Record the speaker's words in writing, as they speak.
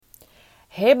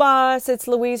Hey boss, it's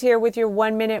Louise here with your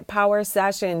 1 minute power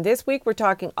session. This week we're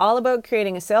talking all about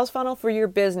creating a sales funnel for your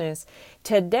business.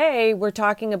 Today we're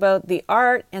talking about the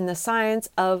art and the science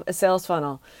of a sales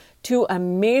funnel. Two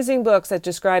amazing books that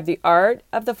describe the art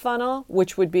of the funnel,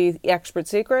 which would be The Expert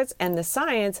Secrets, and the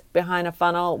science behind a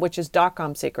funnel, which is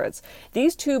 .com Secrets.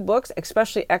 These two books,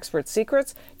 especially Expert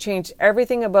Secrets, changed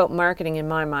everything about marketing in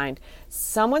my mind.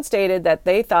 Someone stated that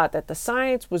they thought that the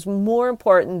science was more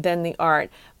important than the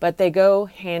art, but they go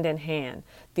hand in hand.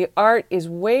 The art is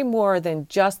way more than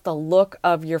just the look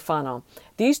of your funnel.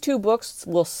 These two books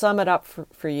will sum it up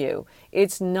for you.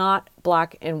 It's not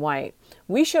black and white.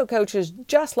 We show coaches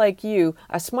just like you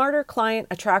a smarter client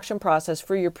attraction process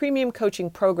for your premium coaching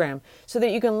program so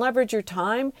that you can leverage your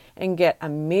time and get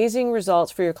amazing results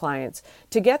for your clients.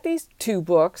 To get these two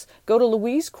books, go to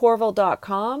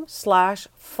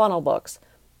louisecorville.com/funnelbooks.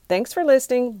 Thanks for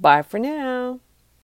listening. Bye for now.